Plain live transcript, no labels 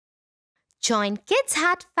Join Kids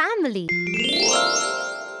Hat family.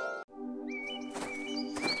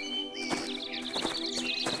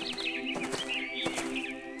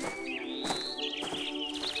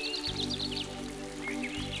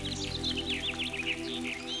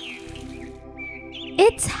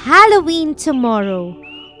 It's Halloween tomorrow.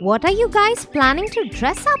 What are you guys planning to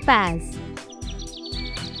dress up as?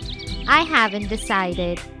 I haven't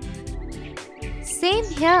decided. Same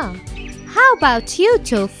here. How about you,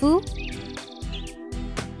 Tofu?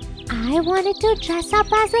 I wanted to dress up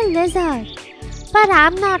as a lizard, but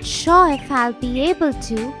I'm not sure if I'll be able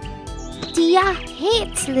to. Tia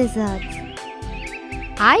hates lizards.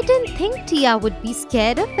 I didn't think Tia would be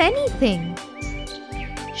scared of anything.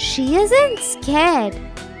 She isn't scared.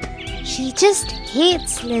 She just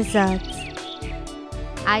hates lizards.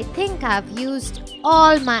 I think I've used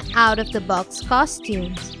all my out-of-the-box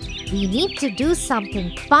costumes. We need to do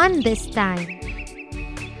something fun this time.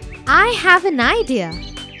 I have an idea.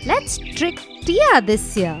 Let's trick Tia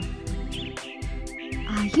this year.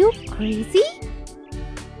 Are you crazy?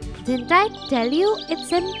 Didn't I tell you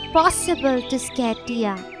it's impossible to scare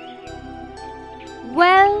Tia?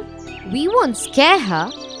 Well, we won't scare her.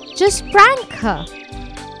 Just prank her.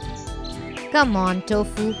 Come on,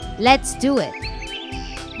 Tofu, let's do it.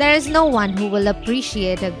 There is no one who will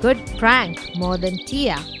appreciate a good prank more than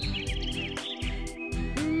Tia.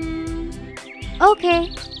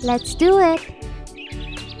 Okay, let's do it.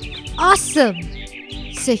 Awesome!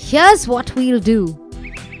 So here's what we'll do.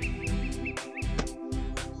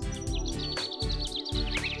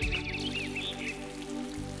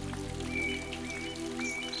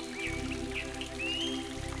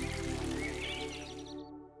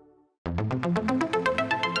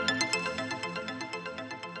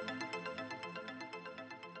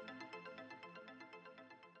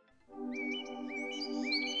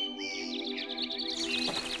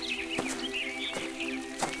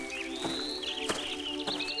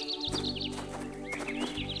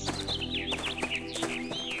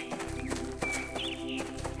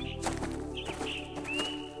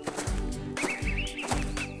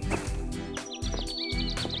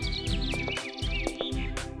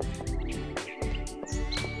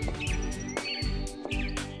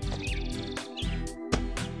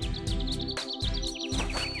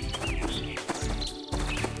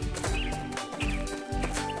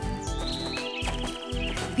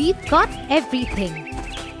 We've got everything.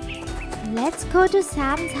 Let's go to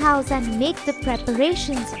Sam's house and make the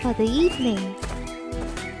preparations for the evening.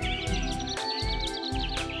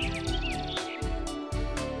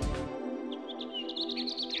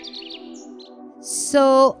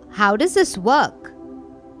 So, how does this work?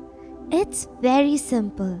 It's very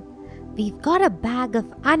simple. We've got a bag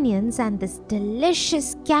of onions and this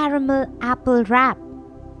delicious caramel apple wrap.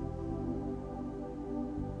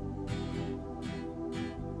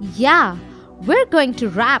 Yeah, we're going to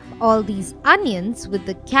wrap all these onions with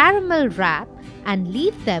the caramel wrap and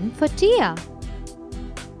leave them for Tia.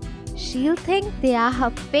 She'll think they are her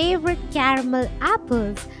favorite caramel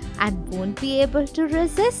apples and won't be able to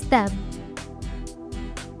resist them.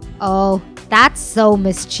 Oh, that's so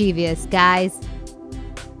mischievous, guys.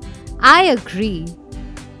 I agree.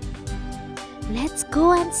 Let's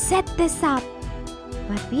go and set this up.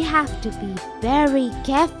 But we have to be very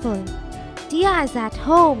careful. Tia is at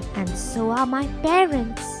home and so are my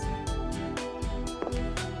parents.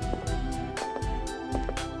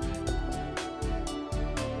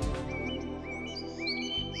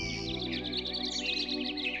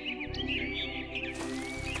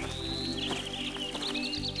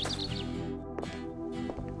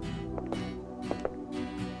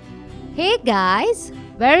 Hey guys,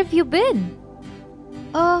 where have you been?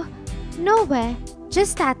 Nowhere,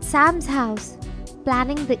 just at Sam's house,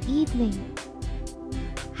 planning the evening.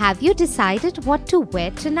 Have you decided what to wear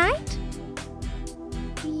tonight?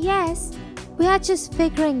 Yes, we are just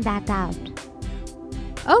figuring that out.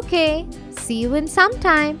 Okay, see you in some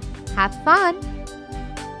time. Have fun.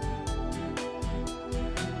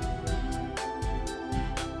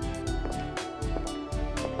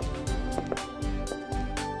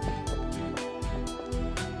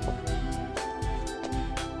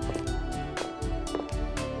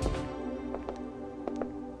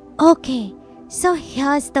 Okay, so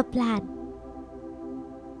here's the plan.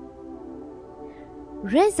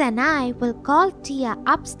 Riz and I will call Tia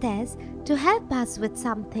upstairs to help us with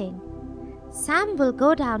something. Sam will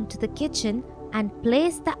go down to the kitchen and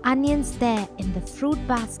place the onions there in the fruit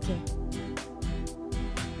basket.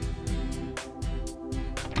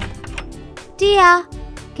 Tia,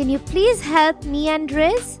 can you please help me and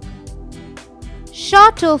Riz?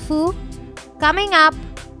 Sure, Tofu. Coming up.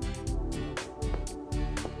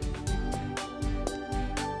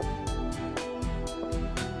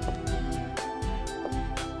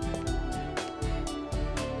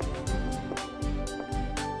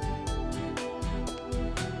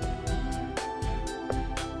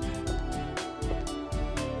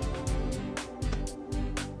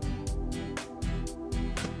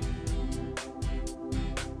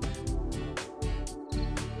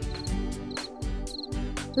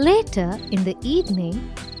 Later in the evening,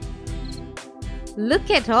 look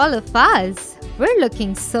at all of us. We're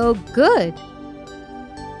looking so good.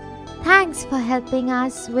 Thanks for helping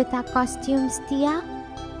us with our costumes, Tia.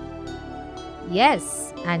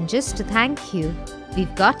 Yes, and just to thank you,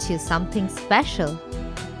 we've got you something special.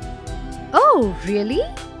 Oh, really?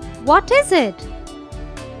 What is it?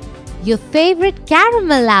 Your favorite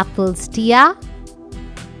caramel apples, Tia.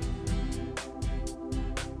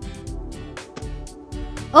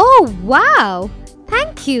 Oh, wow!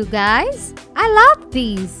 Thank you, guys. I love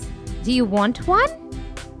these. Do you want one?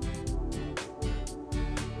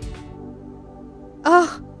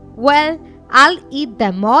 Oh, well, I'll eat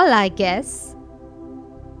them all, I guess.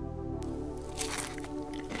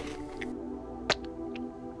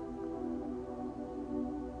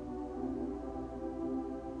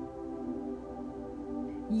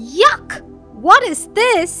 Yuck! What is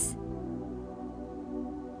this?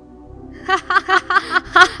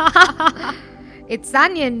 It's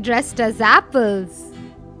onion dressed as apples.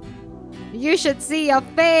 You should see your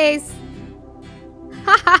face.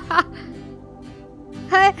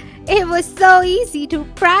 It was so easy to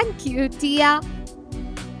prank you, Tia.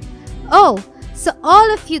 Oh, so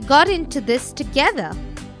all of you got into this together?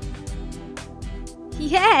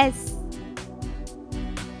 Yes.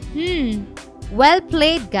 Well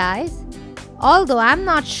played, guys. Although I'm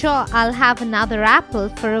not sure I'll have another apple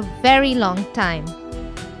for a very long time.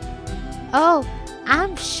 Oh,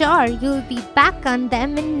 I'm sure you'll be back on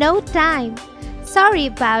them in no time. Sorry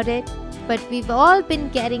about it, but we've all been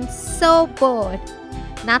getting so bored.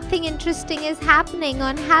 Nothing interesting is happening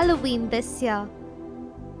on Halloween this year.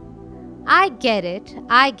 I get it.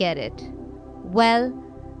 Well,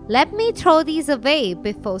 let me throw these away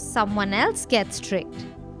before someone else gets tricked.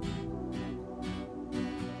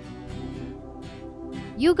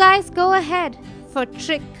 You guys go ahead for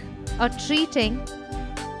trick or treating.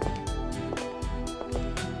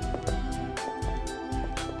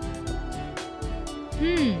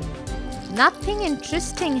 Nothing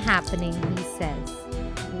interesting happening, he says.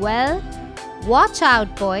 Well, watch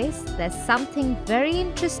out, boys. There's something very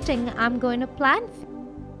interesting I'm going to plan for.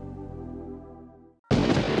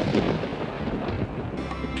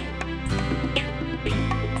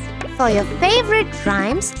 For your favorite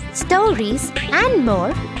rhymes, stories and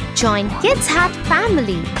more, join Kids Hut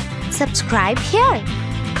family. Subscribe here.